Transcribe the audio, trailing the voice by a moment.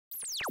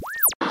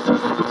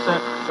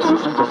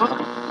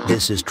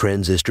This is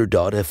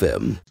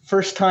Transistor.fm.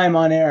 First time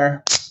on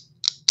air.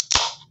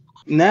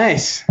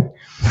 Nice.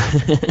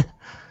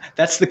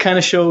 That's the kind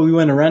of show we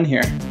want to run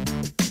here.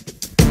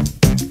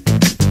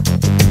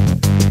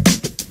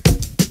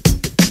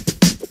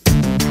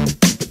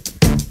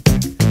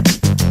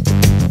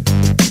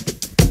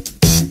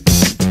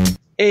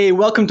 Hey,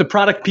 welcome to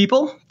Product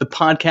People, the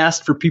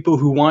podcast for people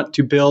who want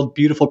to build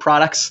beautiful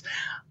products.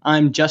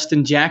 I'm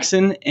Justin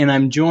Jackson, and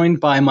I'm joined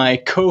by my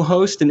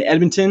co-host in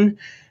Edmonton,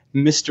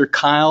 Mr.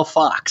 Kyle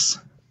Fox.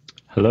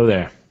 Hello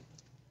there.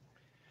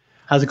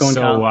 How's it going,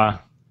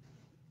 Kyle?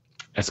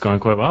 It's going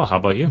quite well. How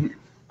about you?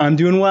 I'm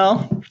doing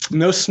well.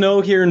 No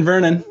snow here in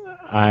Vernon.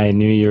 I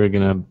knew you were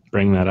going to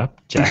bring that up,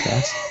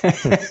 jackass.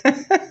 As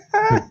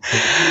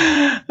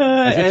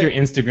if your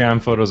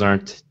Instagram photos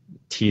aren't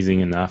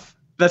teasing enough.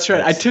 That's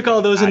right. I took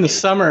all those in the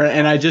summer,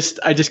 and I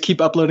just keep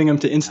uploading them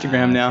to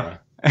Instagram now.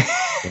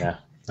 Yeah.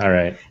 All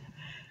right.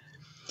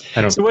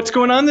 So what's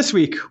going on this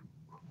week?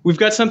 We've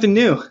got something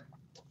new.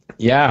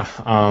 Yeah.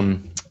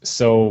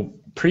 So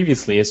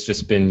previously, it's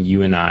just been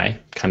you and I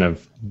kind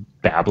of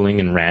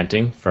babbling and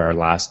ranting for our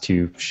last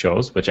two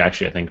shows, which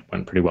actually I think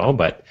went pretty well.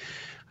 But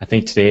I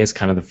think today is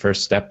kind of the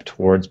first step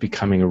towards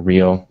becoming a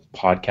real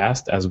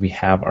podcast, as we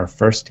have our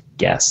first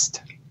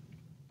guest.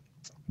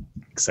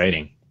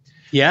 Exciting.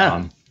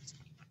 Yeah.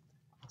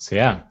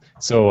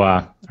 So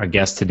our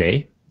guest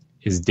today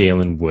is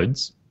Dalen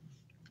Woods.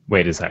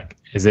 Wait a sec.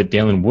 Is it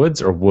Dalen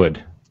Woods or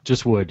Wood?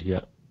 Just Wood,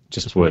 yeah.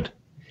 Just Wood.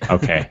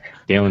 Okay.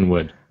 Dalen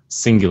Wood.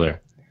 Singular.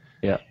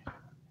 Yeah.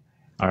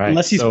 All right.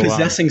 Unless he's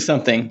possessing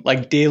something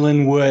like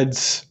Dalen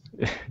Woods'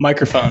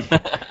 microphone.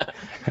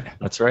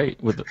 That's right.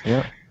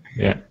 Yeah.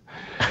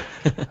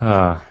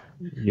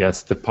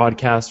 Yes, the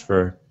podcast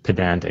for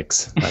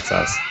pedantics. That's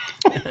us.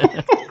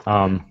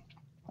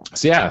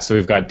 So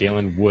we've got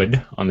Dalen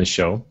Wood on the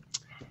show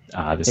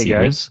this evening.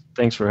 Hey guys,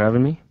 thanks for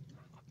having me.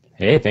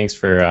 Hey, thanks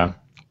for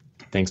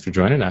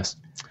joining us.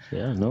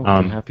 Yeah, no,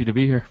 I'm happy to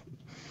be here.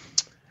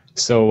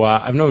 So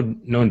I've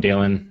known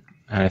Dalen,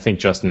 and I think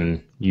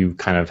Justin, you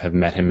kind of have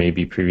met him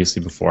maybe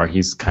previously before.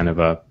 He's kind of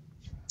a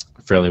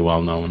fairly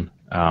well-known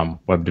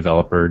web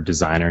developer,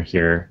 designer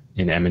here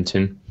in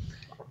Edmonton,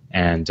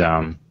 and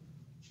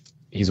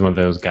he's one of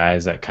those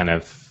guys that kind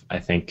of, I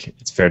think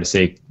it's fair to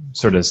say,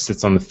 sort of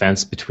sits on the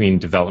fence between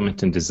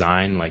development and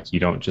design. Like, you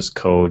don't just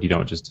code, you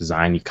don't just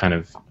design, you kind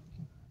of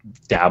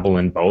dabble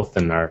in both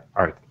and are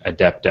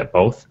adept at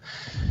both.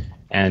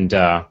 And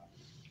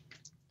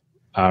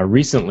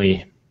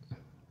recently,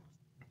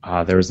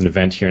 there was an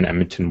event here in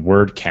Edmonton,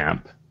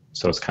 WordCamp.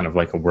 So it's kind of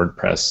like a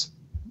WordPress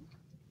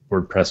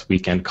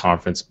weekend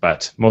conference,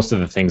 but most of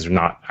the things are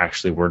not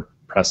actually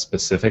WordPress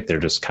specific. They're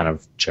just kind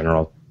of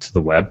general to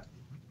the web.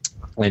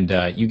 And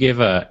you gave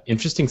a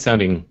interesting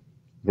sounding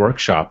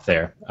workshop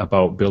there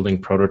about building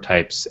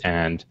prototypes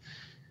and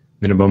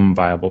minimum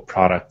viable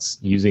products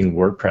using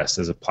WordPress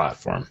as a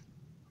platform.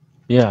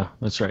 Yeah,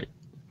 that's right.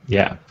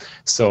 Yeah.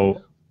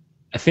 So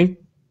I think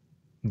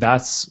when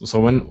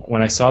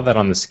I saw that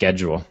on the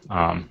schedule,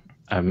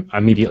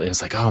 immediately I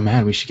was like, oh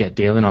man, we should get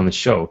Dalen on the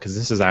show, because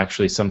this is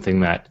actually something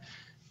that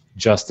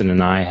Justin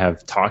and I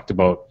have talked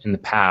about in the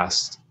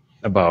past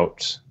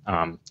about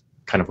kind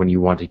of when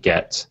you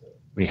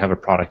have a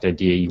product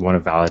idea, you want to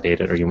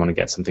validate it, or you want to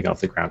get something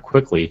off the ground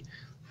quickly.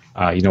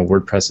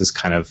 WordPress is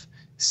kind of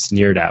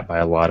sneered at by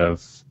a lot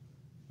of,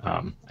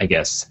 I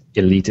guess,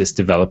 elitist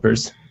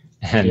developers.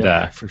 And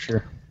yeah, for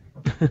sure.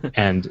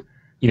 And,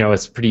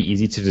 it's pretty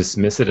easy to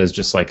dismiss it as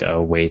just like a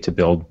way to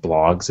build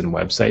blogs and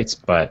websites,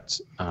 but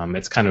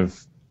it's kind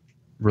of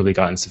really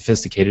gotten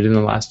sophisticated in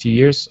the last few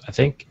years, I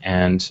think.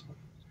 And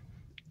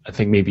I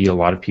think maybe a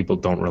lot of people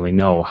don't really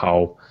know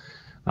how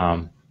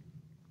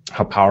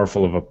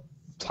powerful of a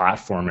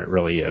platform it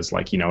really is.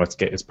 Like,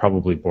 it's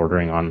probably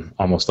bordering on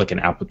almost like an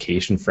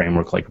application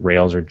framework like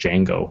Rails or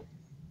Django.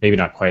 Maybe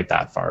not quite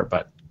that far,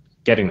 but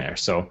getting there.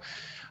 So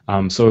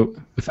we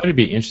thought it'd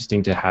be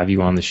interesting to have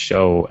you on the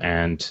show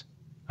and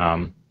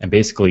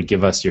basically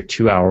give us your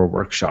 2-hour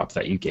workshop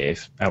that you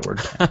gave at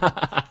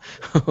WordCamp.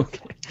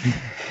 Okay.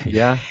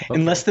 Yeah. Okay.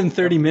 In less than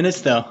 30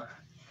 minutes, though.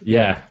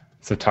 Yeah.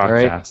 So talk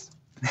right. fast.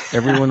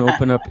 Everyone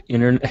open up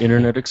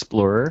Internet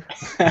Explorer.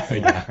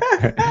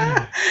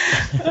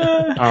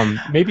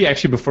 Maybe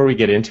actually before we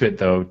get into it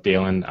though,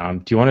 Dalen,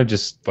 do you want to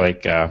just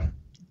take a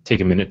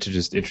minute to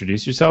just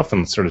introduce yourself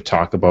and sort of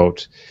talk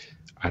about,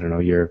 I don't know,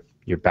 your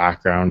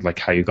background, like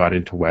how you got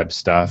into web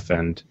stuff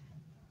and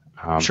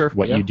Sure,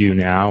 what you do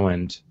now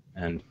and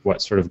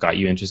what sort of got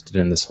you interested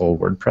in this whole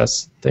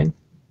WordPress thing?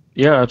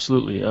 Yeah,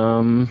 absolutely.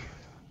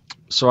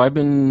 So I've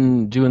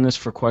been doing this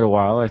for quite a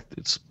while.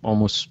 It's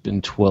almost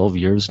been 12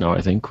 years now,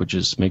 I think,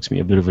 which makes me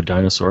a bit of a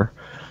dinosaur.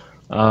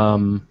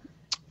 So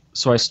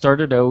I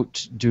started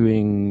out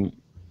doing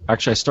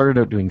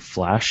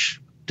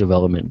Flash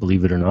development,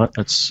 believe it or not.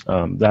 That's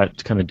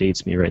that kind of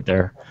dates me right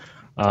there.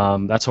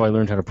 That's how I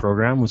learned how to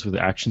program, was with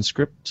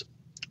ActionScript.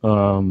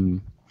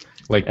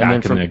 Like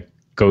back in the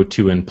go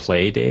to and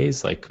play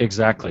days, like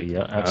exactly,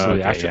 yeah,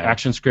 absolutely. Okay,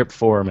 ActionScript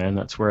 4, man,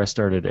 that's where I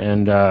started.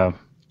 And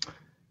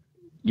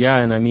Yeah,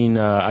 and I mean,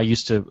 I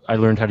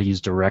learned how to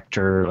use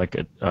Director, like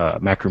a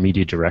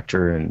Macromedia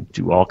Director, and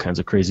do all kinds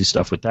of crazy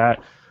stuff with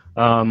that.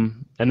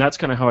 And that's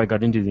kind of how I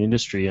got into the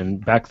industry.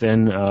 And back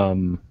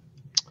then,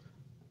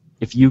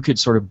 if you could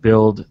sort of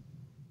build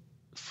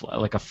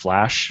like a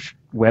Flash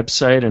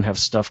website and have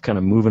stuff kind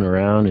of moving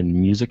around and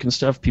music and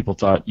stuff, people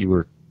thought you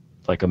were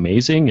like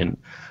amazing, and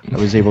I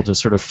was able to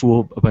sort of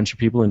fool a bunch of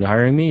people into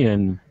hiring me,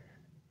 and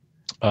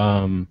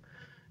kind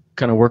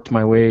of worked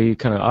my way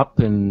kind of up.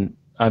 And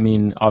I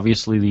mean,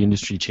 obviously the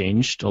industry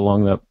changed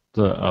along that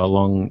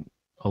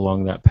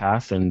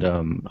path, and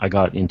I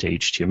got into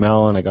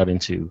HTML, and I got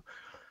into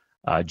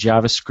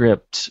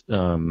JavaScript,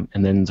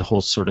 and then the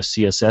whole sort of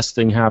CSS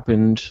thing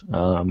happened,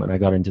 and I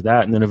got into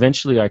that, and then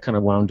eventually I kind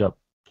of wound up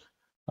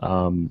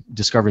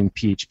discovering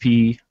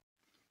PHP,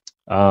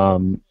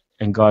 and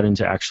got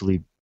into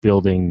actually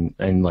building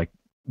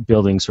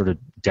sort of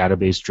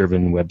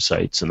database-driven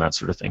websites and that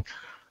sort of thing.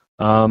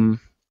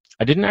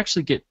 I didn't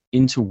actually get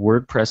into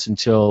WordPress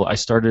until I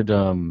started.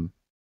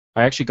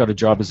 I actually got a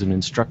job as an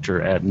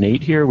instructor at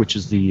NATE here, which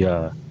is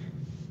the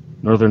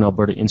Northern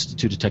Alberta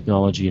Institute of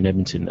Technology in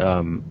Edmonton.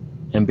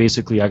 And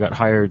basically, I got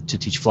hired to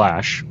teach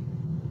Flash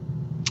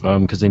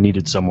because they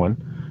needed someone.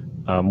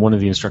 One of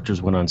the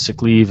instructors went on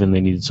sick leave, and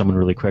they needed someone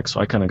really quick, so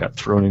I kind of got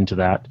thrown into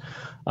that.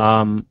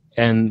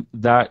 And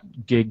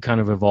that gig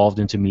kind of evolved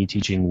into me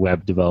teaching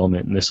web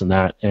development and this and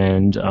that.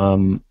 And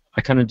I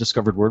kind of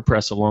discovered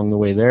WordPress along the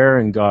way there,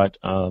 and got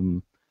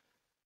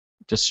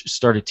just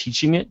started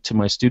teaching it to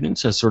my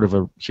students as sort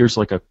of here's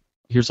like a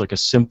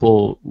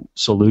simple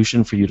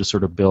solution for you to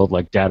sort of build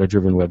like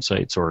data-driven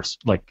websites or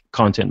like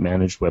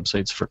content-managed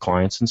websites for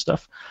clients and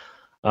stuff.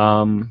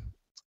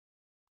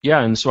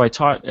 Yeah, and so I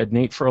taught at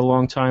NATE for a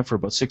long time, for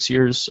about 6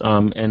 years,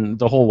 and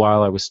the whole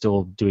while I was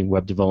still doing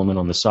web development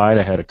on the side.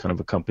 I had a kind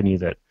of a company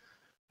that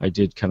I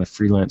did kind of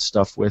freelance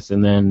stuff with,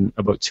 and then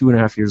about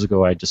 2.5 years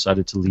ago I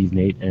decided to leave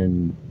NATE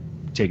and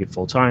take it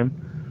full time.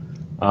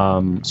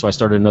 So I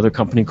started another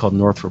company called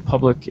North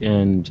Republic,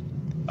 and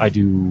I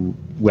do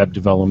web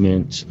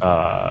development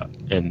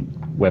and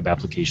web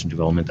application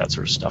development, that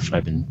sort of stuff, and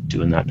I've been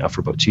doing that now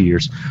for about 2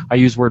 years. I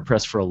use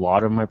WordPress for a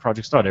lot of my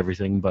projects, not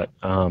everything, but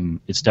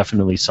it's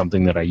definitely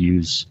something that I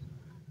use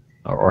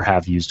or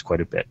have used quite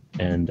a bit.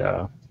 And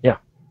yeah,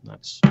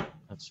 that's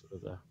sort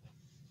of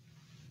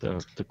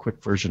the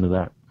quick version of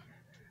that.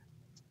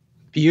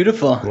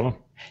 Beautiful. Cool.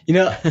 You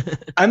know,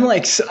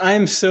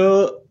 I'm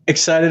so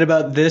excited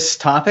about this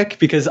topic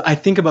because I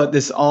think about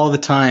this all the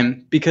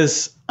time,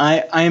 because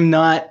I'm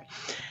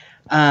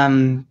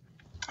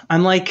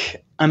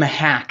a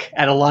hack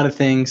at a lot of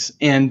things,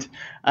 and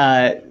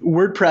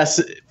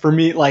WordPress for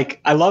me, like,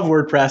 I love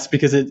WordPress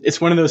because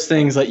it's one of those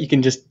things that you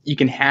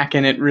can hack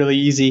in it really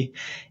easy.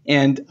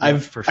 And Yeah,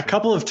 for sure. a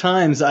couple of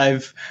times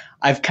I've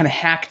kind of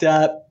hacked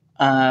up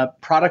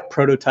product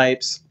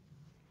prototypes,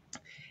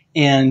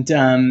 and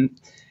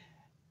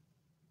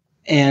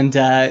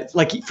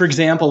like, for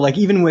example, like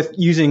even with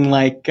using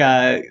like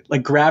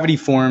Gravity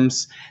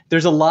Forms,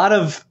 there's a lot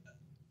of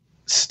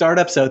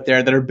startups out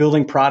there that are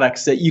building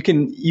products that you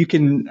can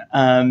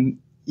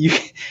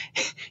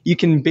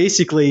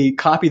basically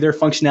copy their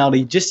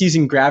functionality just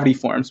using Gravity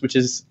Forms, which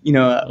is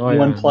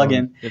one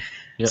plugin.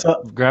 Yeah,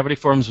 So Gravity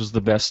Forms was the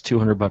best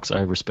 $200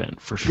 I ever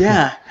spent, for sure.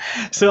 yeah,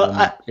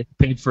 so It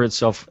paid for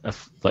itself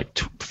like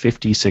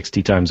 50,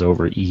 60 times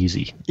over,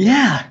 easy.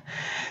 yeah,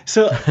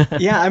 so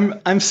yeah,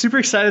 I'm super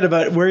excited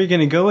about where you're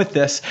going to go with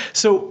this.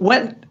 So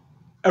what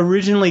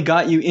originally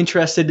got you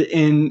interested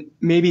in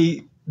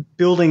maybe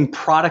building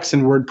products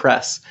in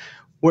WordPress?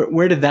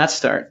 Where did that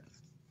start?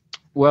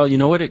 Well, you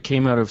know what? It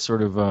came out of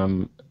sort of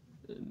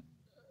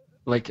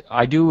like,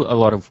 I do a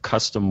lot of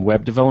custom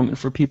web development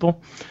for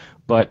people,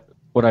 but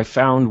what I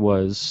found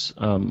was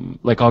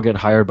like, I'll get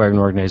hired by an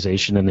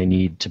organization and they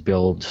need to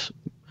build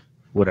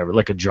whatever,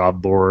 like a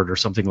job board or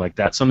something like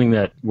that, something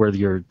that where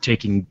you're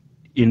taking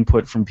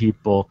input from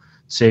people,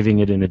 saving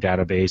it in a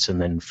database,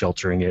 and then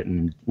filtering it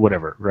and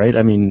whatever, right?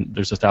 I mean,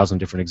 there's 1,000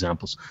 different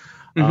examples.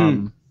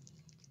 Mm-hmm.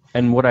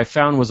 And what I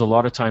found was a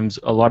lot of times,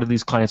 a lot of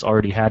these clients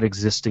already had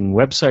existing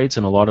websites,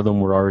 and a lot of them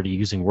were already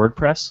using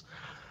WordPress.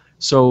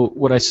 So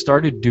what I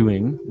started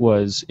doing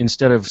was,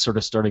 instead of sort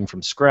of starting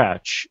from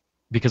scratch,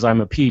 because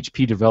I'm a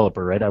PHP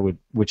developer, right?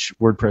 Which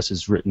WordPress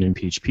is written in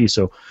PHP.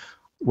 So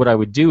what I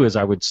would do is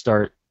I would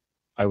start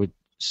with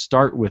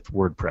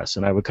WordPress,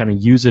 and I would kind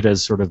of use it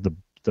as sort of the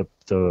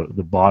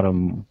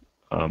bottom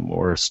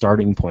or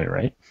starting point,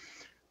 right?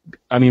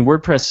 I mean,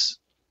 WordPress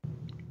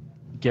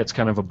gets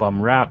kind of a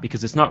bum rap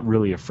because it's not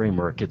really a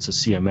framework, it's a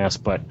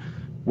CMS, but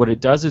what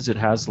it does is it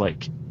has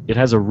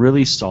a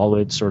really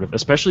solid sort of,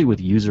 especially with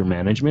user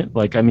management,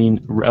 like, I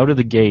mean, out of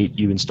the gate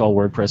you install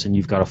WordPress and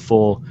you've got a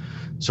full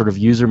sort of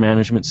user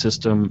management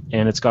system,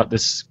 and it's got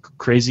this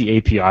crazy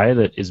API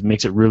that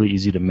makes it really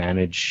easy to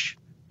manage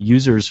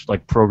users,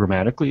 like,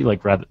 programmatically,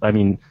 like, rather, I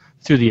mean,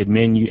 through the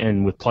admin,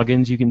 and with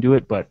plugins you can do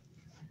it, but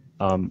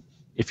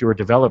if you're a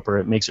developer,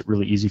 it makes it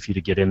really easy for you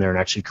to get in there and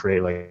actually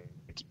create like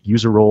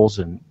user roles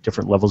and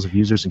different levels of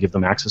users and give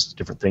them access to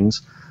different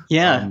things.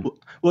 Yeah.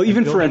 Well,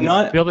 even for a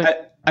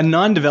a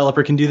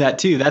non-developer can do that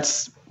too.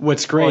 That's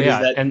what's great. Oh, yeah.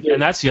 Is that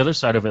and that's the other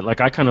side of it.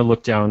 Like I kind of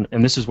looked down,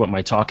 and this is what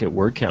my talk at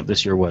WordCamp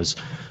this year was.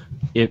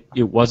 It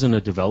wasn't a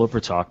developer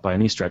talk by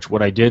any stretch.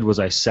 What I did was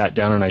I sat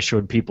down and I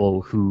showed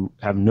people who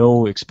have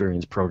no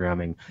experience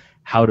programming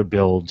how to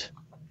build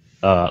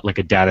like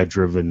a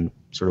data-driven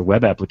sort of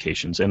web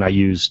applications. And I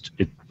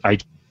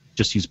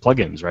just used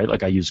plugins, right?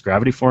 Like I used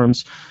Gravity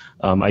Forms.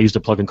 I used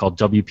a plugin called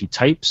WP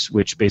Types,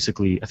 which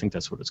basically, I think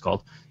that's what it's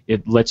called.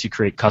 It lets you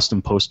create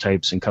custom post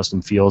types and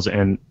custom fields,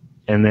 and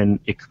then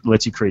it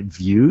lets you create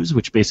views,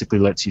 which basically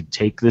lets you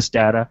take this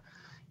data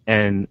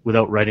and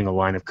without writing a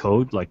line of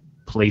code, like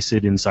place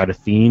it inside of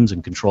themes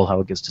and control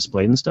how it gets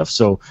displayed and stuff.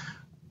 So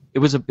it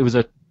was a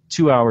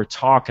 2-hour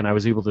talk, and I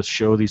was able to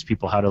show these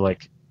people how to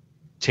like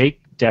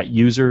take that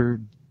user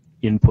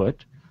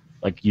input,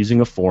 like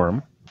using a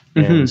form,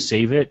 and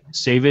save it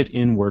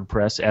in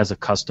WordPress as a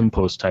custom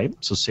post type.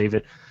 So save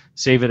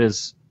it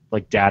as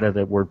like data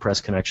that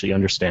WordPress can actually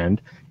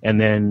understand,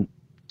 and then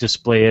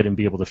display it and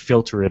be able to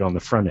filter it on the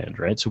front end,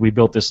 right? So we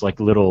built this like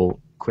little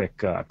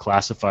quick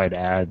classified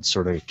ad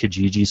sort of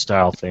Kijiji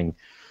style thing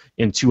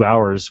in 2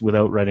 hours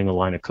without writing a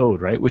line of code,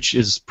 right? Which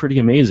is pretty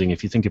amazing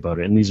if you think about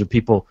it. And these are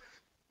people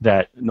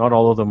that not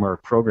all of them are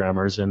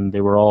programmers, and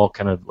they were all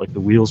kind of like the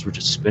wheels were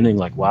just spinning.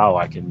 Like, wow,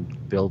 I can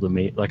build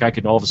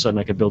all of a sudden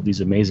I could build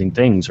these amazing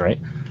things, right?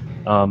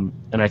 And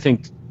I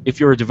think if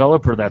you're a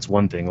developer, that's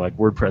one thing. Like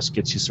WordPress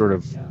gets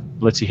you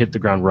lets you hit the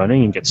ground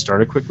running and get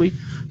started quickly.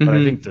 But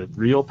I think the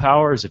real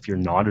power is if you're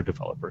not a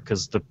developer,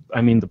 because the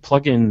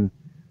plugin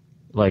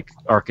like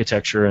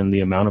architecture and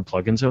the amount of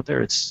plugins out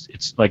there,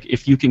 it's like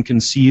if you can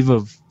conceive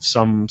of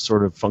some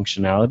sort of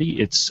functionality,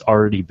 it's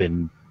already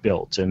been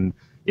built, and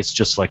it's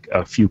just like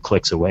a few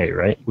clicks away,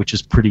 right? Which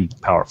is pretty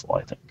powerful,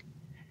 I think.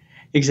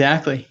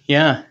 Exactly.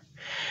 Yeah.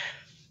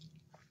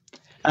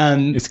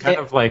 It's kind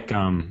of like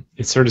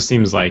it sort of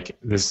seems like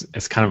this.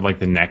 It's kind of like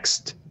the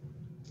next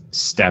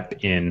step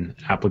in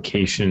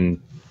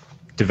application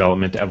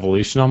development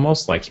evolution,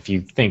 almost. Like if you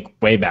think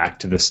way back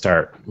to the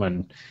start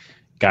when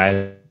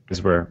guys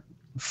were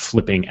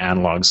flipping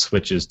analog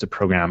switches to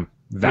program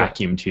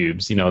vacuum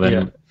tubes,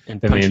 then. And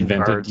then they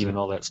invented and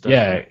all that stuff.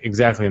 Yeah,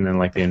 exactly. And then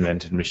like they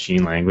invented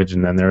machine language,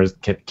 and then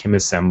came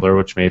assembler,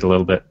 which made it a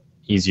little bit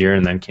easier,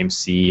 and then came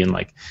C, and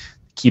like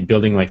keep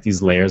building like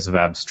these layers of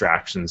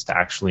abstractions to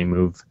actually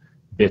move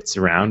bits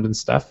around and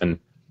stuff. And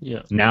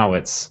now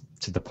it's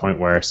to the point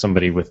where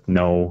somebody with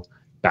no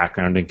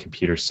background in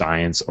computer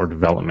science or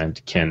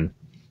development can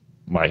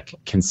like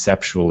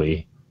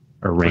conceptually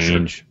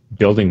arrange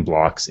building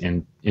blocks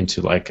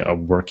into like a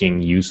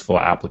working, useful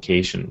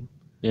application.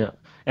 Yeah,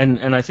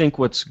 and I think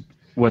what's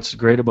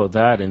great about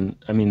that, and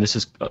I mean this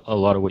is a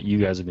lot of what you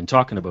guys have been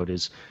talking about,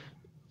 is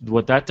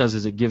what that does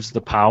is it gives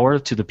the power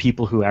to the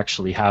people who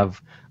actually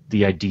have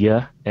the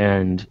idea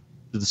and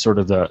the sort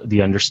of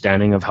the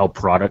understanding of how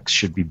products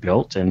should be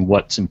built and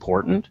what's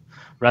important,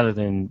 rather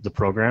than the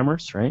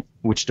programmers, right?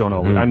 Which don't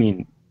always.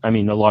 I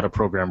mean, a lot of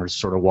programmers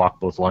sort of walk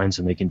both lines,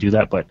 and they can do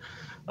that. But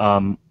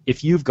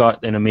if you've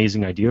got an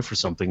amazing idea for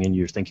something and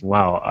you're thinking,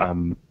 wow,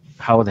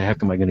 how the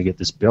heck am I going to get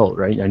this built,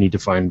 right? I need to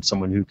find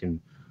someone who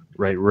can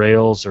write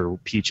Rails or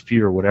PHP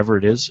or whatever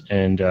it is,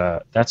 and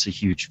that's a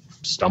huge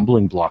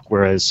stumbling block.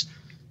 Whereas,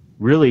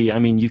 really, I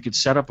mean, you could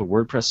set up a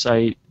WordPress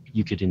site,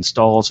 you could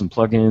install some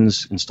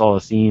plugins, install a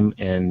theme,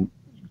 and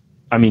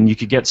I mean, you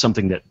could get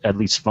something that at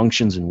least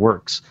functions and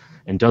works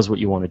and does what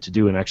you want it to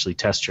do, and actually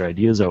test your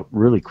ideas out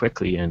really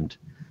quickly. And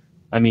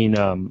I mean,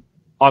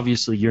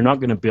 obviously, you're not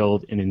going to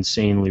build an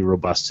insanely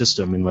robust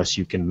system unless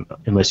you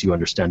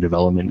understand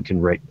development and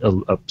can write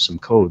up some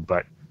code.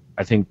 But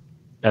I think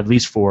at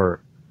least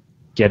for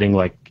getting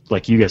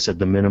like you guys said,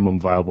 the minimum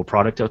viable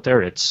product out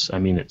there, it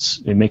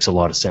makes a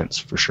lot of sense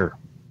for sure.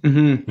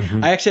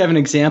 I actually have an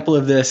example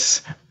of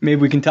this.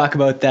 Maybe we can talk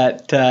about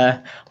that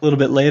a little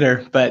bit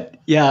later. But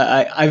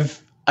yeah,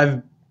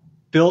 I've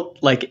built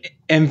like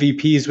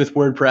MVPs with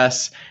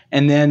WordPress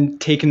and then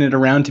taken it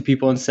around to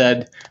people and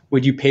said,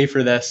 "Would you pay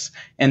for this?"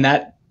 And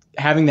that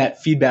having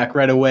that feedback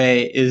right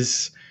away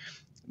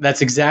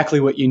that's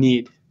exactly what you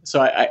need. So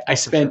I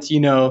spent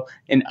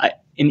an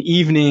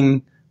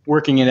evening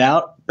working it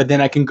out, but then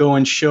I can go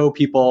and show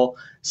people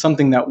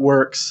something that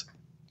works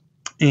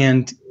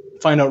and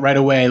find out right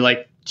away,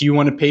 like, do you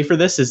want to pay for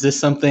this? Is this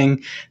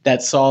something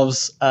that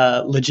solves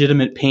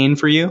legitimate pain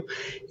for you?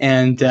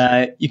 And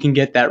you can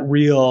get that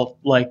real,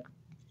 like,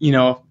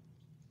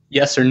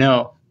 yes or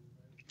no.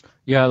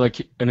 Yeah,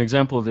 like an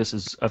example of this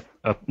is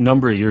a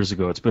number of years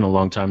ago. It's been a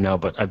long time now,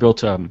 but I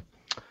built I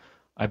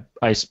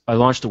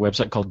launched a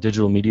website called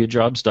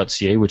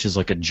digitalmediajobs.ca, which is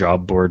like a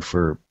job board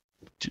for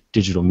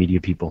digital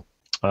media people.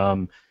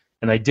 And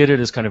I did it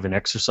as kind of an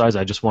exercise.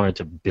 I just wanted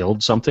to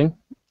build something.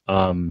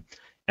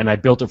 And I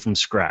built it from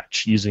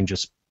scratch using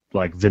just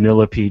like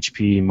vanilla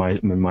PHP,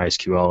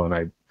 MySQL,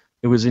 and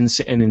it was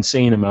an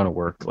insane amount of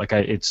work. Like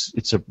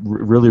it's a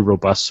really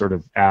robust sort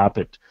of app.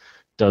 It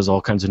does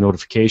all kinds of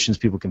notifications.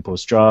 People can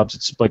post jobs.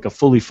 It's like a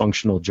fully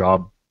functional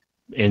job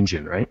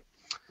engine, right?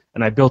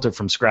 And I built it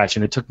from scratch,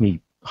 and it took me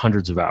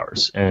hundreds of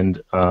hours,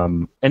 and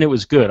it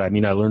was good. I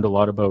mean, I learned a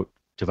lot about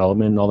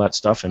development and all that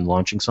stuff and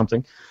launching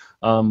something.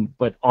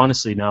 But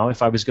honestly, now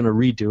if I was going to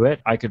redo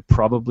it, I could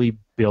probably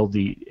build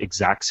the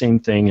exact same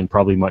thing and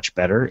probably much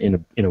better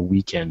in a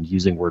weekend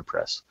using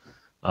WordPress,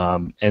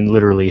 and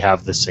literally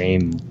have the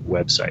same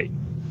website.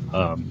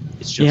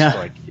 It's just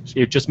like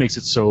it just makes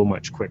it so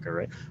much quicker,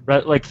 right?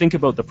 Right? Like think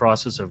about the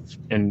process of,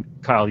 and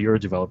Kyle, you're a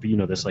developer, you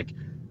know this, like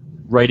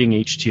writing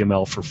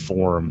HTML for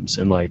forms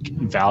and like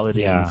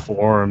validating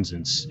forms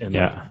and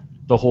like,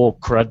 the whole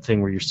CRUD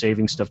thing where you're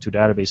saving stuff to a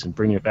database and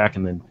bringing it back,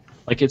 and then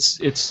like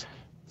it's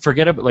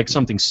forget about like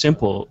something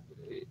simple.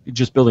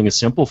 Just building a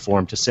simple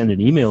form to send an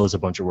email is a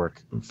bunch of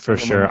work. For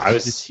sure.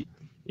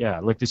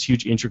 Like this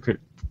huge intricate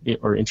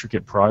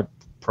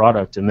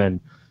product, and then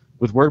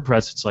with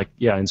WordPress, it's like,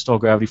 install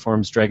Gravity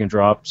Forms, drag and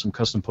drop, some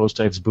custom post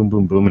types, boom,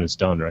 boom, boom, and it's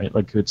done, right?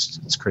 Like,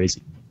 it's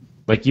crazy.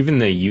 Like, even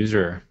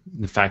the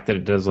fact that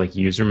it does, like,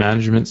 user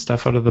management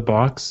stuff out of the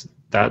box,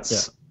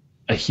 that's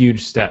a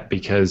huge step,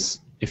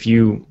 because if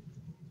you,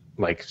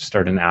 like,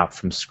 start an app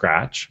from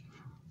scratch,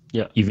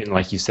 even,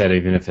 like you said,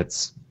 even if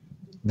it's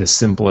the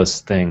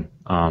simplest thing,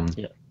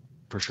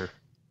 for sure.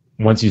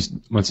 Once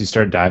you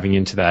start diving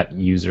into that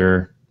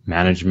user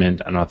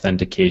management and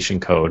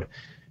authentication code,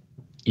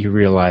 you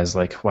realize,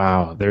 like,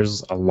 wow,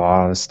 there's a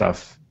lot of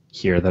stuff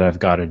here that I've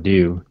got to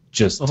do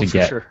just to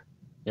get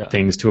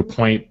things to a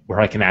point where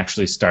I can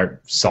actually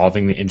start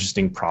solving the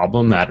interesting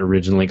problem that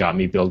originally got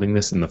me building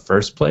this in the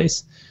first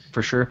place.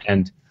 For sure.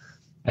 And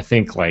I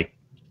think, like,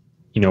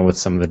 you know, with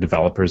some of the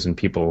developers and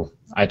people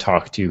I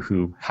talk to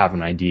who have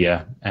an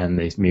idea and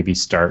they maybe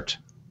start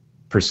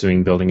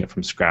pursuing building it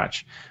from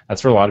scratch,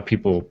 that's where a lot of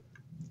people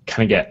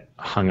kind of get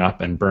hung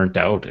up and burnt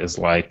out, is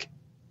like,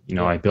 you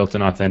know, I built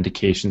an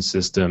authentication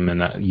system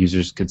and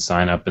users could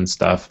sign up and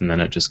stuff, and then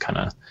it just kind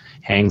of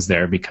hangs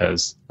there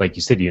because, like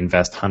you said, you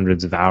invest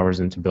hundreds of hours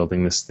into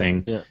building this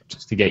thing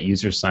just to get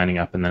users signing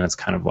up, and then it's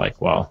kind of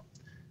like, well,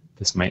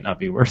 this might not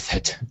be worth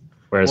it.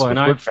 Whereas with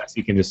WordPress,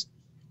 you can just,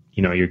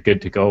 you know, you're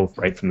good to go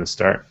right from the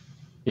start.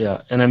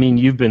 Yeah, and I mean,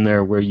 you've been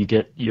there where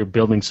you're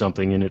building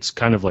something and it's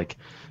kind of like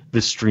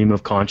this stream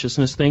of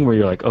consciousness thing where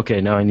you're like,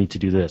 okay, now I need to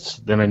do this,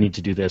 then I need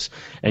to do this,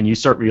 and you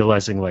start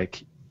realizing,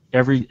 like,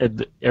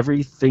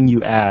 everything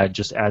you add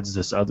just adds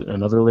this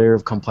another layer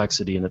of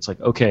complexity, and it's like,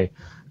 okay,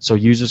 so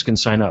users can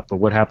sign up, but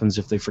what happens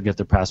if they forget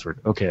their password?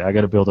 Okay, I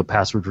got to build a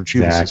password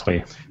retrieval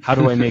system. How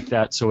do I make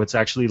that so it's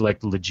actually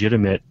like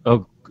legitimate?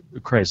 Oh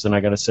Christ, then I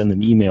got to send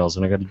them emails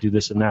and I got to do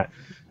this and that.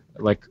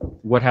 Like,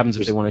 what happens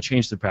if they want to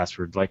change their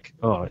password? Like,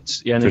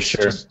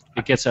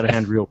 it gets out of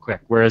hand real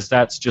quick. Whereas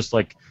that's just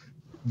like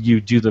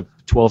you do the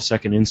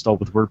 12-second install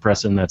with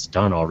WordPress and that's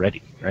done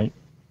already, right?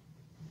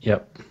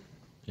 Yep.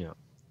 Yeah,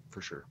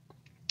 for sure.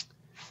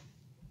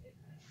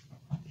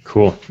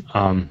 Cool.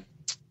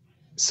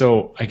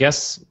 So I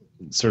guess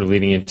sort of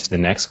leading into the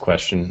next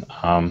question,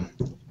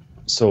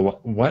 so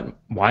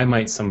why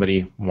might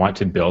somebody want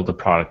to build a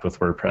product with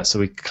WordPress? So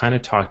we kind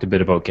of talked a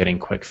bit about getting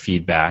quick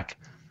feedback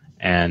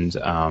and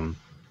you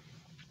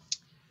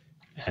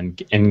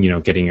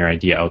know, getting your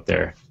idea out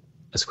there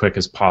as quick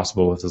as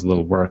possible with as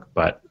little work,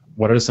 but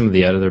what are some of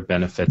the other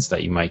benefits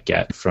that you might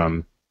get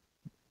from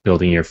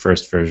building your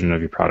first version of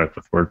your product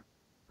with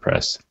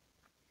WordPress?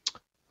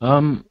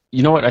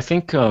 You know what, I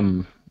think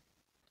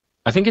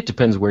it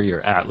depends where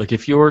you're at. Like,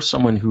 if you're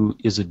someone who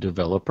is a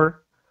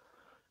developer,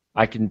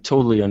 I can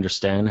totally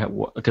understand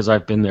because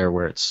I've been there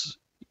where it's,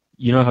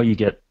 you know, how you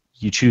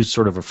choose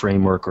sort of a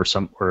framework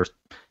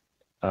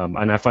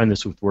and I find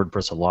this with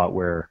WordPress a lot,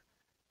 where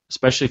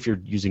especially if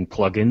you're using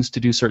plugins to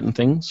do certain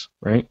things,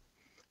 right?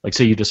 Like,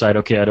 say you decide,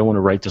 okay, I don't want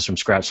to write this from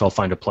scratch, so I'll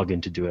find a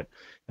plugin to do it.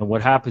 And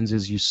what happens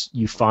is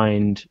you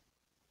find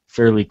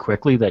fairly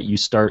quickly that you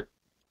start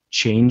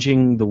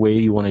changing the way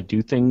you want to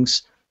do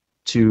things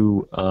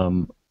to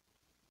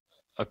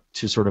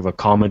sort of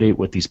accommodate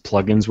what these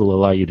plugins will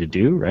allow you to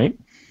do, right?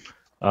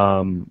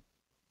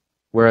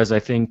 Whereas I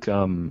think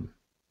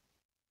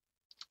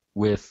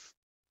with,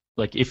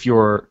 like, if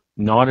you're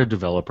not a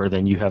developer,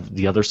 then you have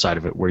the other side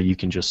of it where you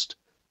can just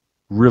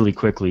really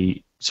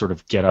quickly sort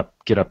of get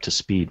up to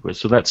speed.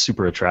 So that's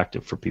super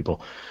attractive for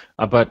people.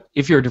 But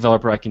if you're a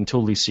developer, I can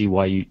totally see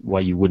why you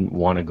wouldn't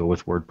want to go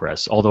with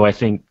WordPress. Although I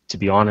think, to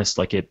be honest,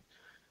 like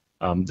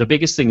the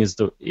biggest thing is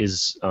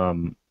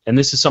and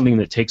this is something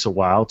that takes a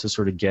while to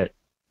sort of get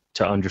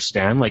to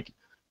understand. Like,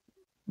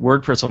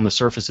 WordPress on the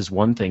surface is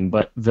one thing,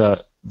 but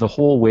the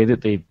whole way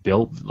that they've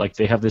built, like,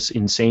 they have this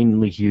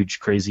insanely huge,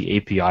 crazy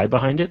API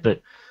behind it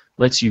that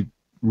lets you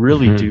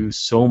really do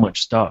so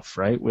much stuff,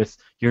 right?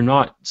 You're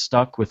not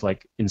stuck with,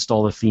 like,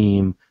 install a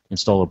theme,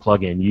 install a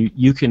plugin.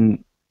 You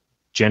can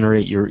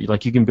generate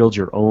you can build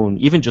your own,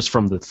 even just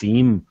from the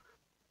theme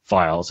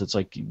files. It's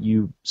like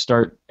you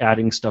start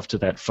adding stuff to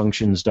that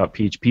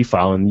functions.php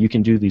file, and you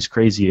can do these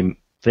crazy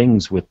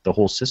things with the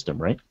whole system,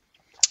 right?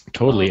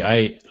 Totally.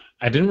 I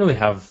didn't really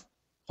have,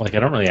 like, I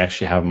don't really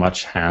actually have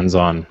much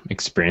hands-on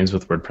experience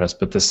with WordPress,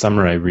 but this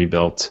summer I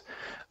rebuilt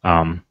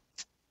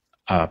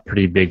a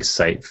pretty big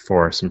site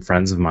for some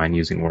friends of mine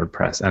using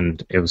WordPress,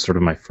 and it was sort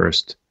of my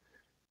first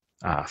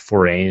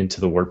foray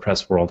into the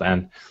WordPress world,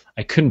 and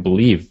I couldn't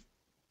believe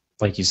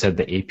like you said,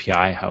 the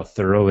API, how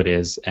thorough it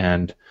is,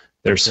 and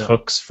there's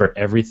hooks for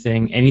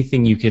everything,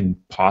 anything you could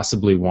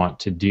possibly want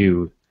to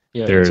do.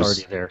 Yeah, There's it's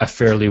already there. a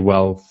fairly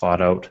well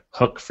thought out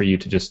hook for you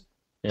to just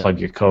plug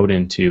your code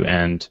into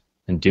and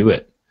do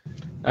it.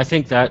 I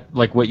think that,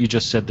 like what you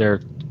just said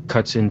there,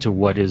 cuts into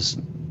why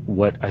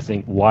I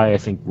think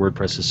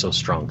WordPress is so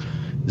strong,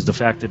 is the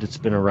fact that it's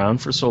been around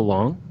for so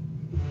long,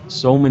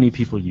 so many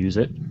people use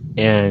it,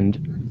 and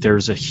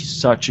there's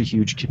such a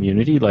huge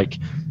community. Like,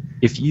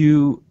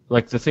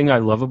 the thing I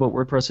love about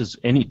WordPress is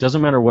it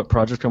doesn't matter what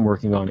project I'm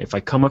working on, if I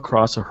come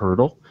across a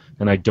hurdle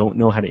and I don't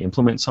know how to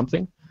implement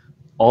something,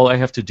 all I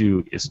have to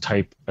do is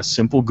type a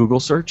simple Google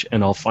search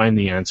and I'll find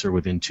the answer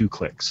within 2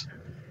 clicks.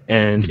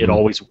 And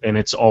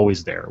it's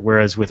always there.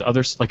 Whereas with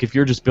others, like if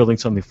you're just building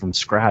something from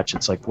scratch,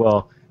 it's like,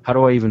 well, how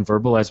do I even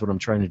verbalize what I'm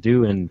trying to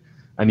do? And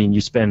I mean, you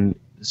spend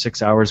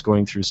 6 hours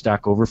going through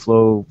Stack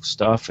Overflow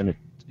stuff, and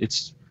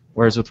it's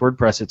whereas with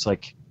WordPress, it's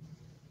like,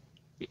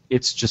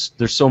 it's just,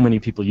 there's so many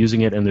people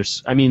using it, and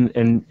there's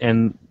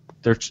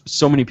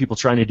so many people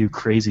trying to do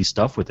crazy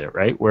stuff with it,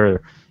 right?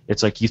 Where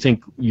it's like you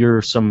think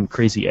you're some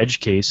crazy edge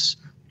case,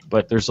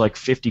 but there's like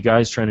 50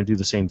 guys trying to do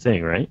the same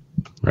thing, right?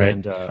 Right.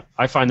 And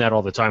I find that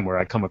all the time where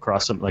I come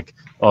across something like,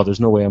 oh, there's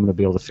no way I'm going to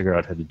be able to figure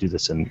out how to do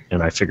this, and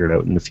I figure it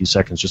out in a few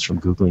seconds just from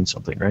Googling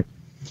something, right?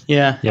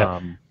 Yeah. Yeah.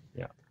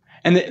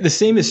 And the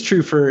same is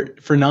true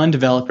for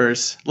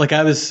non-developers. Like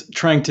I was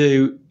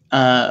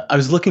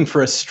looking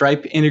for a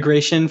Stripe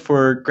integration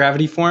for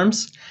Gravity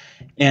Forms,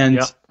 and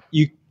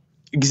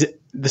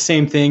the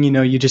same thing,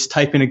 you just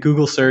type in a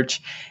Google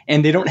search,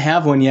 and they don't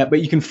have one yet,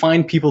 but you can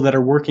find people that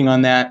are working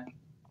on that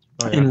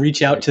and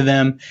reach out to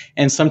them.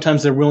 And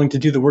sometimes they're willing to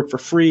do the work for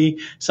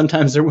free.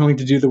 Sometimes they're willing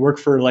to do the work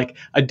for like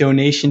a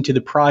donation to the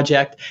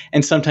project.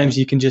 And sometimes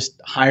you can just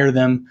hire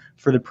them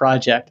for the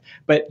project.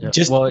 But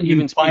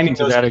even finding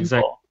those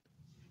people.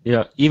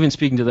 Even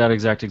speaking to that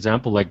exact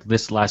example, like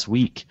this last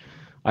week,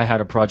 I had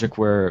a project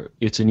where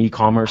it's an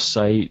e-commerce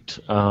site,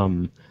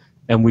 and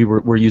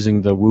we're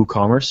using the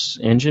WooCommerce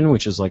engine,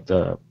 which is like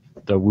the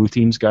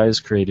WooThemes guys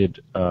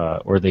created,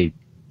 or they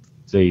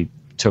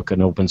took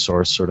an open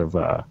source sort of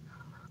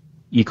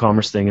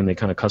e-commerce thing and they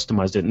kind of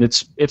customized it, and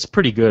it's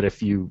pretty good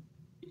if you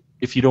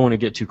don't want to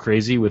get too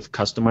crazy with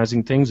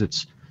customizing things.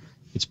 It's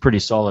pretty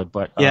solid.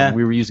 But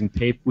we were using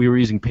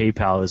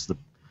PayPal as the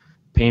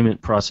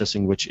payment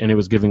processing, and it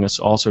was giving us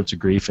all sorts of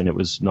grief, and it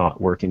was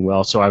not working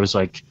well. So I was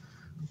like,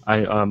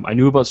 I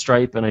knew about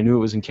Stripe, and I knew it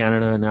was in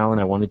Canada now, and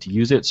I wanted to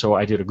use it. So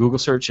I did a Google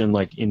search, and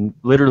like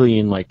literally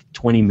in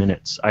 20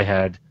 minutes, I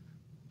had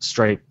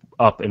Stripe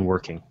up and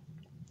working,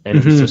 and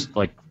it was just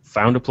like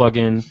found a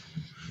plugin,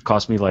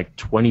 cost me like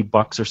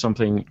 $20 or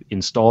something,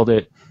 installed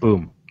it,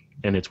 boom,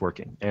 and it's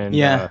working. And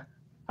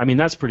I mean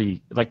that's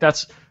pretty like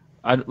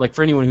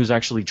for anyone who's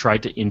actually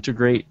tried to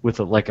integrate with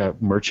a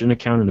merchant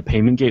account and a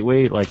payment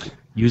gateway, like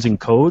using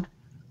code,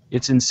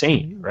 it's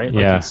insane, right?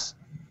 Like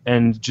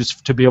and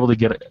just to be able to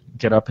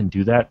get up and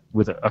do that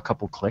with a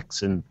couple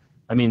clicks, and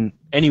I mean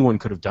anyone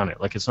could have done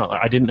it. Like it's not like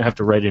I didn't have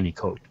to write any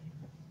code.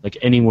 Like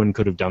anyone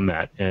could have done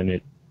that, and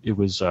it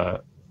was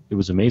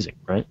amazing,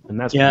 right? And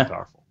that's pretty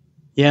powerful.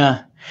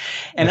 Yeah,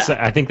 and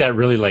I think that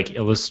really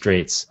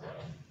illustrates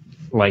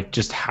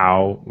just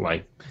how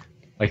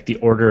the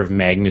order of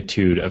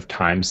magnitude of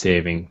time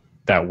saving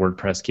that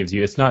WordPress gives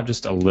you. It's not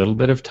just a little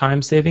bit of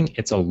time saving;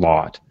 it's a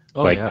lot.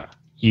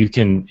 You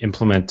can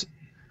implement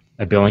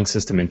a billing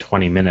system in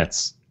 20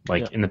 minutes.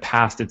 In the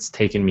past, it's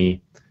taken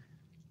me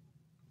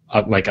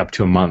up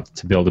to a month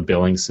to build a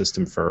billing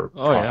system for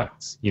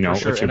products.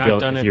 Sure.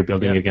 If you're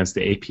building against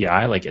the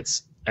API,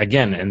 it's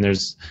again, and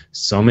there's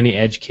so many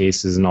edge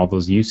cases and all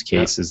those use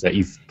cases that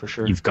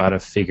you've got to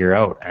figure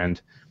out.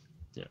 And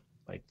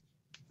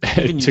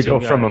to go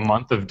from a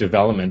month of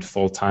development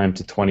full time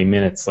to 20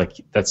 minutes,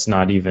 that's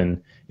not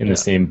even in the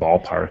same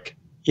ballpark.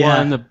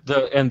 Yeah,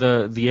 well, and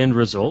the end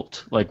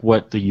result, like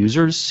what the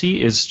users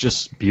see, is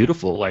just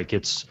beautiful. Like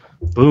it's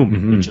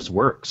boom, it just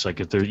works. Like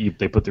if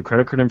they put their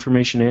credit card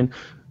information in,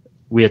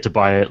 we had to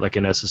buy it like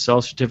an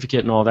SSL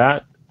certificate and all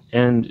that,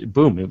 and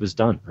boom, it was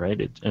done,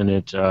 right?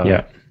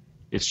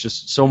 It's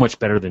just so much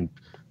better than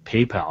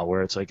PayPal,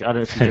 where it's like, I don't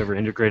know if you've ever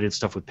integrated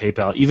stuff with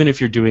PayPal, even if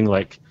you're doing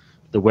like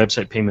the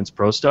Website Payments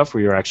Pro stuff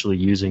where you're actually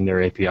using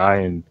their API,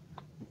 and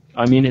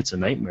I mean it's a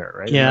nightmare,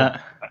 right? Yeah.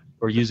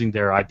 Or using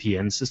their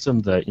IPN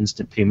system, the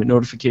instant payment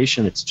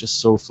notification, it's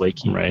just so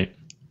flaky. Right.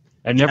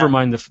 And never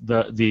mind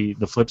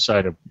the flip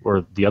side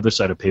or the other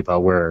side of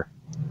PayPal, where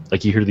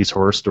like you hear these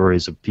horror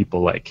stories of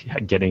people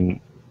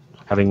having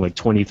like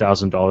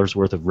 $20,000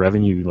 worth of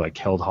revenue like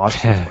held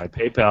hostage by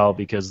PayPal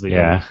because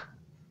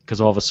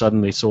because all of a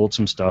sudden they sold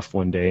some stuff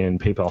one day and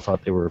PayPal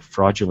thought they were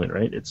fraudulent,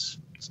 right? It's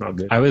not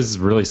good. I was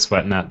really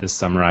sweating that this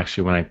summer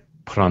actually when I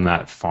put on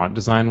that font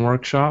design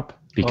workshop,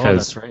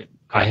 because that's right.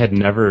 I had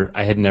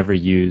never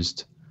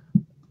used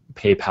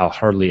PayPal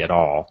hardly at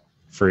all.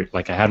 I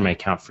had my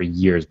account for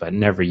years, but I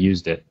never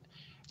used it.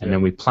 And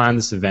then we planned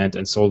this event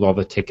and sold all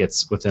the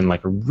tickets within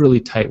like a really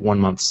tight 1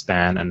 month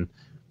span, and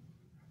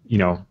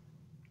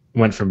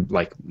went from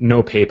like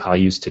no PayPal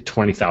use to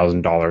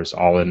 $20,000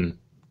 all in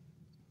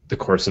the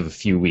course of a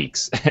few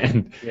weeks.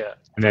 And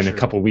then sure. a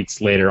couple weeks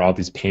later, all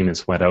these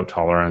payments went out to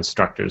all our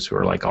instructors who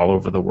are like all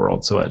over the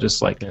world. So I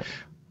just like,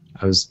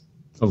 I was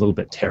a little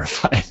bit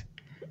terrified.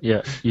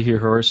 Yeah, you hear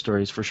horror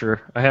stories for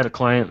sure. I had a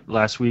client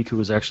last week who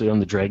was actually on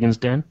the Dragon's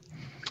Den,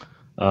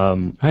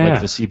 like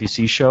the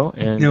CBC show,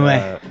 and No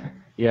way.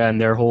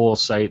 and their whole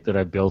site that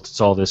I built, it's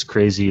all this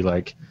crazy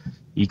like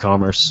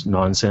e-commerce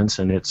nonsense,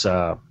 and it's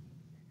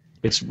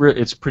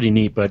pretty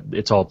neat, but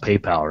it's all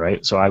PayPal,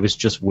 right? So I was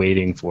just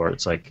waiting for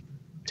it's like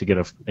to get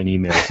an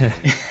email.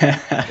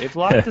 They've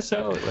locked us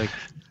out, like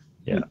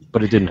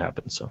but it didn't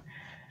happen. So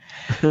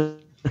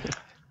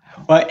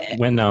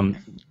Well,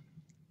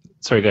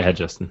 sorry, go ahead,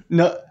 Justin.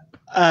 no,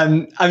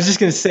 I was just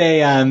gonna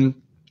say, on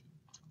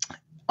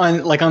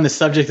the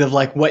subject of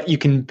like what you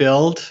can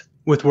build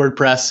with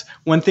WordPress,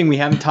 one thing we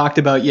haven't talked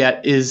about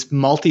yet is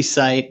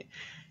multi-site,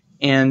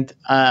 and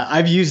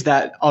I've used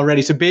that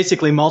already. So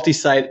basically,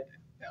 multi-site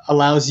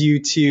allows you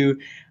to,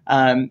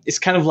 it's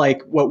kind of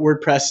like what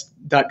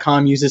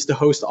WordPress.com uses to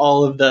host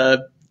all of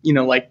the,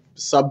 like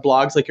sub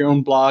blogs, like your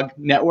own blog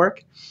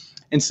network.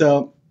 And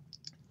so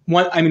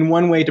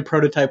one way to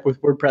prototype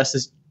with WordPress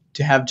is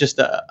to have just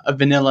a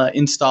vanilla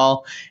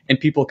install, and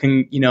people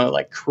can,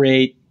 like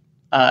create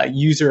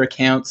user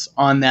accounts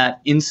on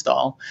that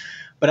install.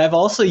 But I've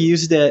also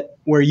used it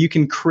where you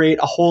can create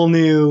a whole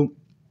new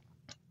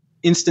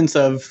instance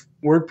of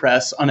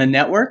WordPress on a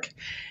network.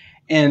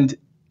 And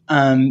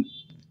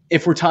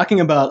if we're talking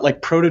about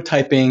like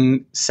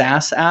prototyping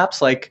SaaS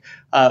apps, like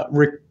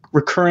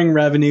recurring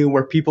revenue,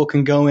 where people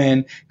can go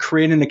in,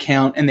 create an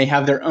account, and they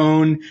have their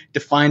own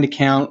defined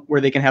account where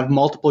they can have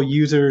multiple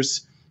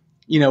users,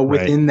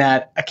 within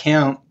that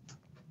account.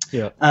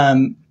 yeah,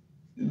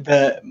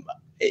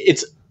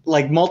 It's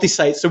like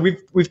multi-site. So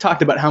we've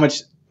talked about how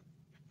much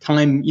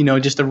time,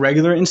 just a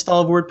regular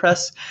install of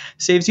WordPress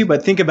saves you.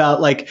 But think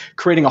about like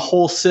creating a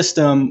whole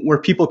system where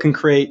people can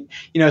create,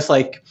 it's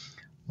like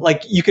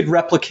you could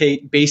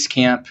replicate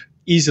Basecamp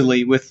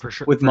easily with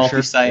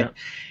multi-site. Sure,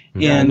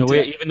 yeah. And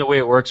even the way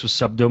it works with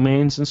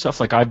subdomains and stuff,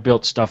 like I've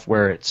built stuff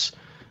where it's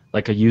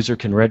like a user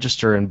can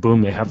register and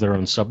boom, they have their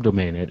own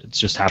subdomain. It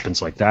just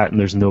happens like that, and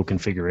there's no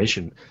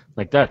configuration.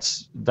 Like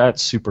that's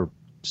super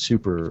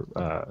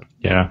powerful.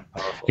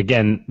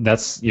 Again,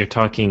 you're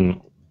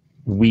talking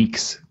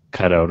weeks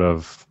cut out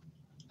of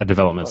a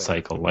development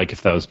cycle, like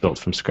if that was built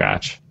from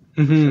scratch.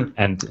 Mm-hmm.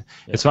 And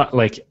it's not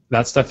like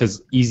that stuff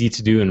is easy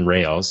to do in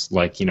Rails,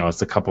 like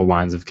it's a couple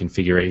lines of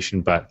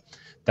configuration, but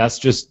that's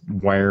just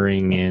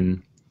wiring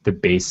in the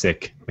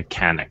basic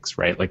mechanics,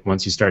 right? Like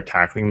once you start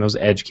tackling those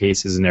edge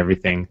cases and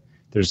everything,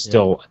 there's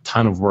still a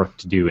ton of work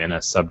to do in a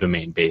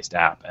subdomain based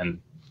app,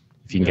 and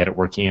if you can get it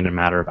working in a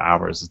matter of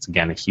hours, it's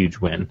again a huge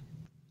win.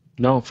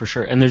 No, for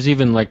sure. And there's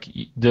even like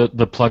the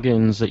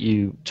plugins that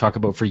you talk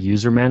about for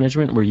user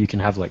management, where you can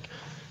have like,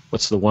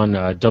 what's the one,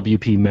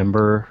 WP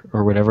member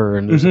or whatever,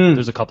 and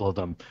there's a couple of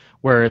them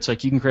where it's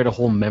like you can create a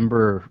whole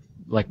member,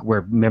 like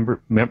where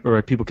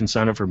or people can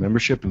sign up for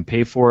membership and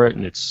pay for it,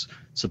 and it's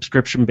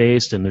subscription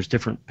based, and there's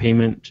different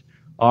payment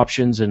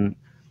options, and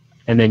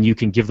then you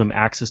can give them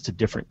access to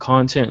different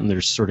content, and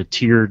there's sort of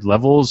tiered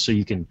levels, so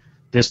you can,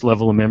 this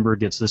level of member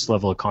gets this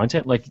level of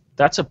content. Like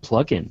that's a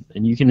plugin,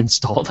 and you can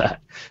install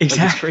that. Exactly.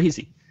 Like, it's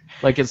crazy.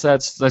 Like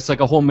that's like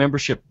a whole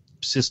membership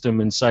system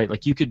and site.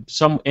 Like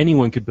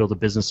anyone could build a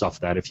business off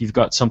that if you've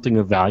got something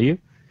of value.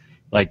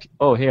 Like,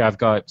 oh hey, I've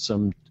got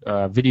some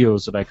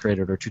videos that I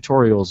created, or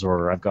tutorials,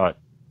 or I've got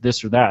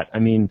this or that. I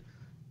mean,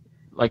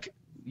 like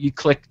you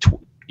click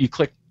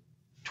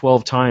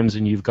 12 times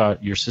and you've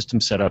got your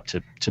system set up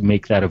to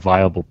make that a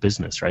viable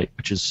business, right?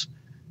 It's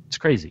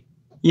crazy.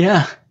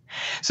 Yeah.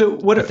 So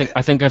what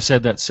I think I've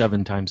said that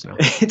 7 times now.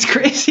 It's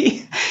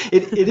crazy.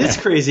 It is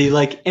crazy.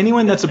 Like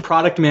anyone that's a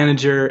product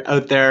manager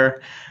out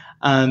there,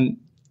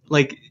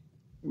 like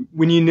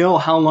when you know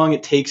how long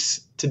it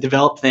takes to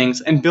develop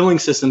things, and billing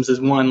systems is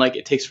one, like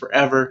it takes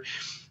forever.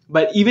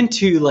 But even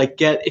to like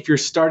if you're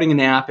starting an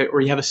app or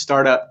you have a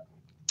startup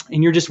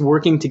and you're just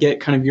working to get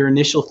kind of your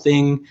initial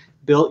thing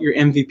built, your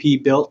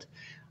MVP built,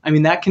 I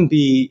mean, that can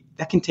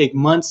take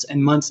months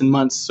and months and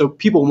months. So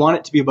people want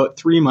it to be about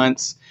 3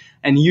 months,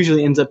 and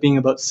usually ends up being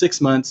about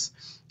 6 months.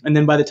 And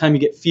then by the time you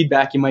get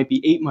feedback, you might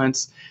be 8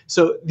 months.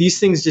 So these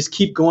things just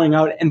keep going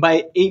out. And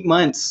by 8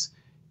 months,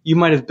 you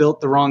might have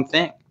built the wrong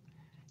thing.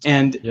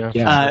 And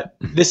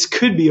this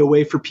could be a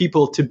way for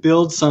people to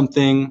build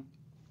something.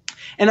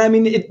 And I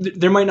mean,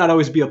 there might not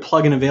always be a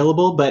plugin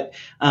available, but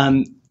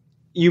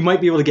you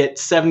might be able to get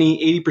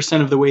 70,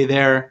 80% of the way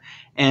there,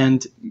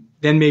 and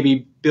then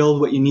maybe build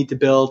what you need to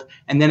build,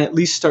 and then at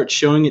least start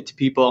showing it to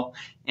people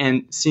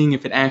and seeing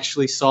if it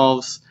actually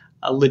solves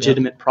a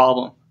legitimate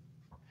problem.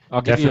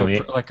 I'll give you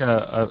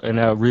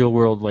a real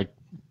world like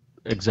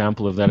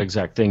example of that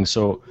exact thing.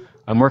 So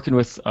I'm working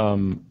with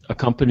a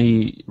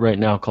company right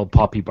now called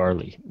Poppy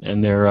Barley,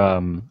 and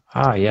they're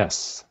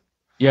yes.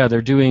 Yeah,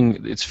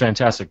 it's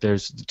fantastic.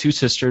 There's 2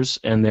 sisters,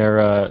 and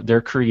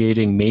they're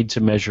creating made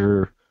to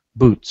measure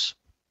boots.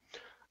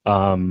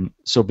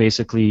 So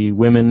basically,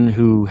 women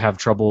who have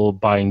trouble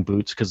buying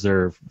boots because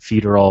their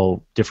feet are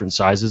all different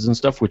sizes and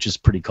stuff, which is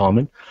pretty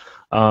common,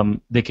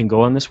 they can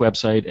go on this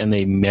website and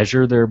they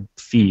measure their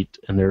feet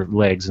and their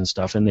legs and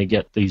stuff, and they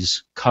get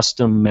these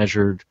custom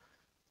measured,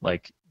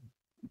 like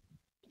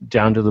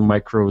down to the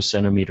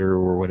microcentimeter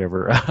or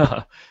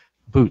whatever,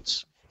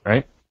 boots,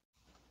 right?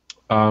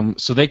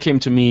 So they came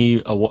to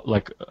me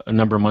like a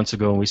number of months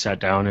ago, and we sat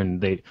down,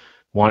 and they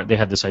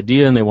had this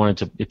idea, and they wanted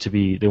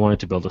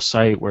to build a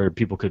site where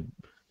people could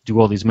do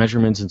all these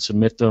measurements and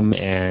submit them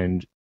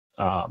and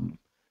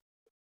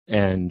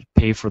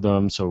pay for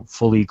them, so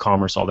full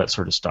e-commerce, all that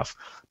sort of stuff.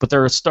 But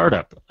they're a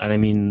startup, and I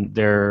mean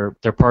they're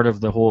part of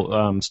the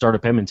whole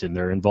Startup Edmonton.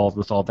 They're involved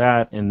with all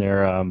that, and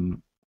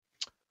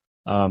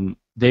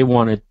they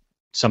wanted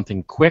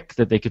something quick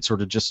that they could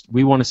sort of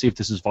we want to see if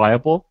this is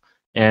viable,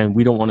 and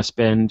we don't want to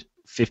spend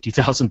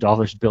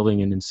 $50,000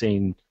 building an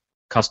insane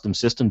custom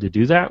system to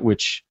do that,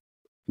 which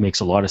makes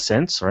a lot of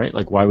sense, right?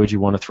 Like, why would you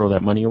want to throw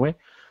that money away?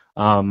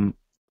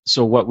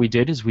 So what we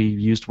did is we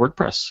used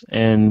WordPress,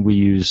 and we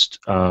used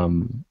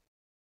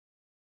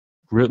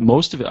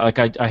most of it. Like,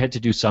 I had to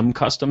do some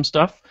custom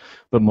stuff,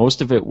 but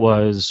most of it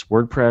was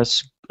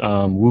WordPress,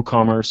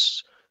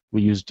 WooCommerce.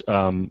 We used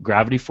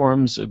Gravity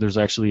Forms. There's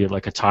actually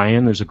like a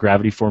tie-in. There's a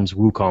Gravity Forms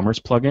WooCommerce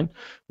plugin,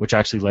 which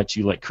actually lets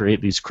you like create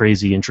these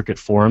crazy intricate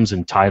forms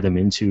and tie them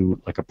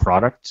into like a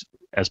product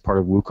as part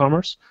of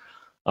WooCommerce.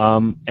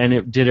 And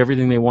it did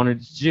everything they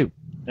wanted it to do.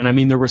 And I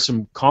mean, there were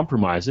some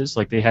compromises.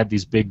 Like, they had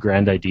these big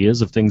grand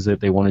ideas of things that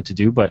they wanted to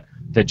do, but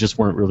that just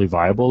weren't really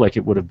viable. Like,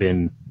 it would have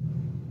been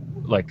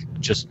like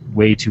just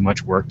way too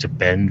much work to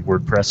bend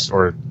WordPress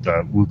or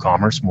the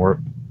WooCommerce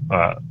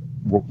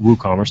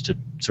WooCommerce to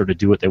sort of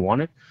do what they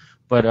wanted.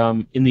 But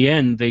in the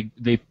end,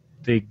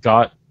 they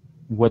got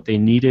what they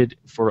needed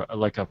for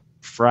like a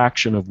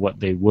fraction of what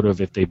they would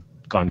have if they'd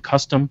gone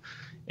custom,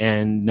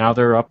 and now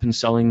they're up and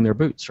selling their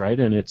boots, right?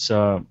 And it's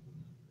and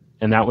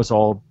that was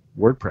all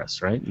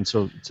WordPress, right? And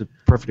so it's a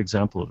perfect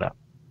example of that.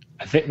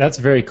 I think that's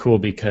very cool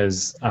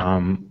because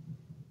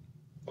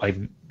like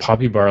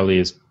Poppy Barley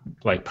is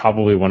like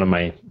probably one of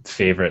my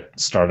favorite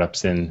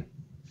startups in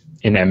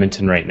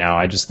Edmonton right now.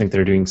 I just think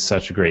they're doing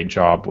such a great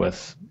job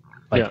with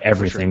like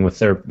everything, with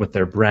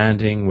their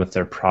branding, with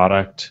their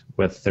product,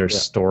 with their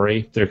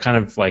story. They're kind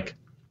of like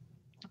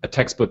a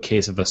textbook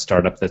case of a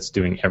startup that's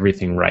doing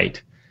everything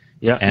right.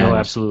 Yeah, no,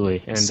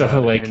 absolutely. And so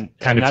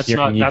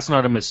that's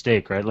not a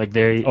mistake, right? Like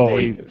they're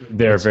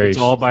very, it's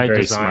all by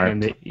very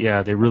design. smart.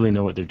 And they really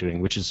know what they're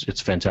doing,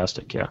 it's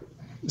fantastic. Yeah.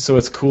 So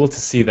it's cool to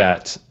see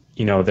that,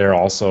 they're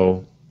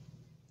also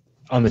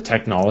on the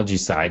technology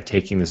side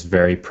taking this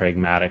very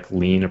pragmatic,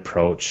 lean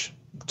approach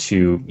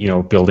to,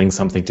 building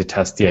something to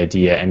test the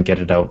idea and get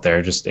it out there.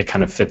 It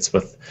kind of fits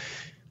with,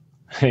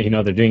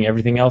 they're doing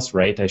everything else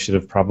right. I should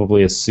have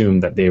probably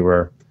assumed that they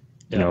were,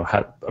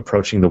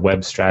 approaching the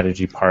web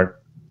strategy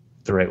part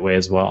the right way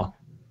as well.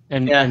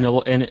 And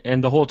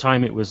the whole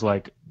time it was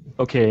like,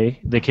 okay,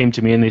 they came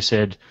to me and they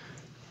said,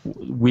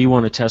 we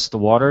want to test the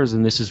waters,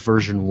 and this is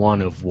version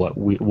 1 of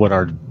what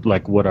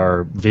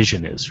our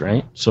vision is,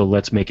 right? So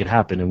let's make it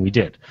happen, and we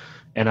did.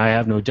 And I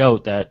have no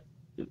doubt that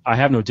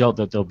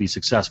they'll be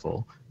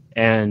successful.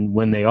 And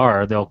when they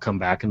are, they'll come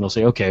back and they'll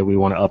say, okay, we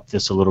want to up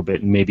this a little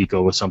bit and maybe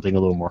go with something a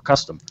little more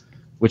custom,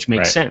 which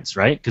makes sense,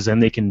 right? Because then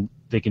they can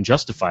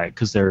justify it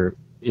because there's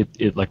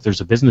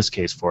a business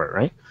case for it,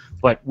 right?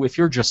 But if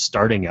you're just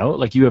starting out,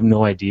 like, you have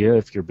no idea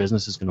if your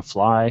business is going to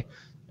fly.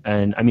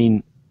 And I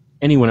mean,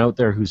 anyone out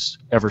there who's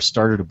ever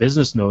started a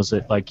business knows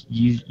that, like,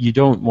 you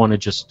don't want to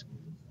just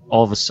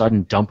all of a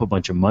sudden dump a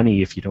bunch of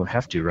money if you don't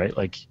have to, right?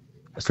 Like,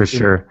 for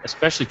sure,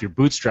 especially if you're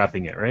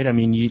bootstrapping it, right? I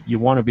mean, you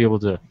want to be able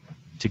to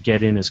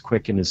get in as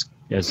quick and as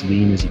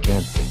lean as you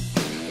can.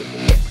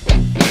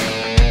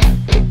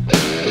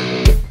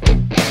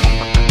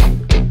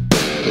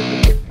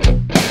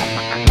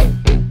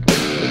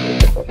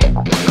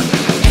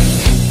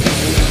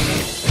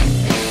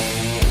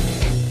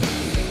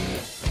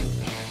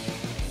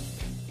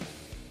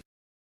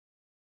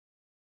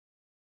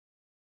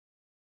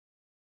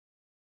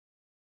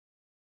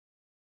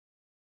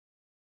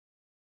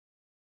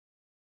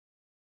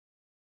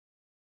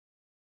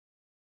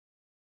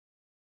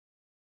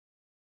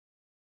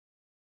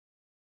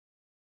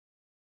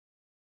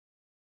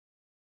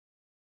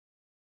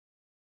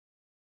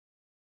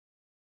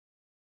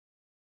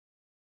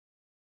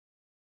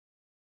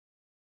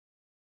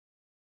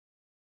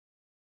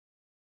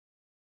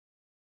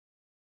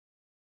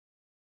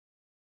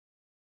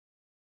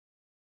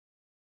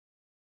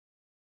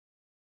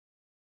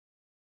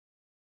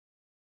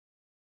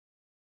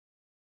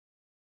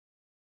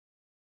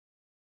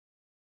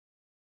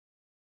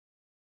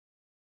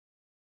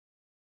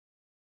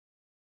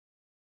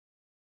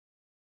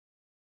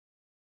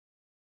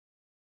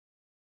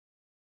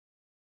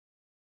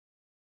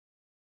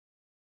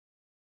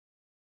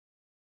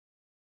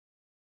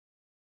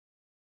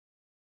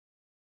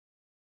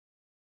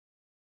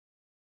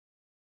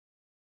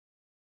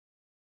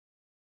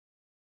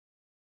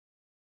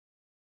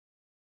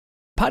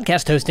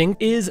 Podcast hosting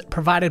is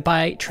provided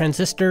by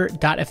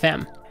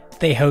Transistor.fm.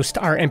 They host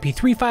our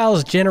MP3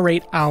 files,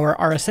 generate our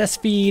RSS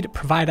feed,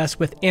 provide us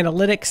with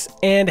analytics,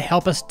 and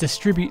help us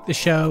distribute the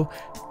show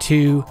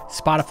to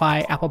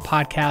Spotify, Apple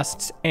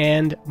Podcasts,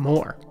 and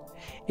more.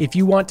 If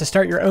you want to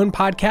start your own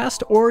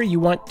podcast or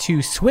you want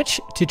to switch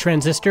to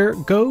Transistor,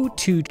 go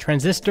to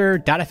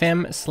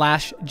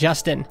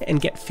transistor.fm/Justin and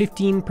get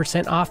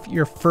 15% off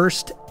your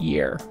first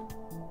year.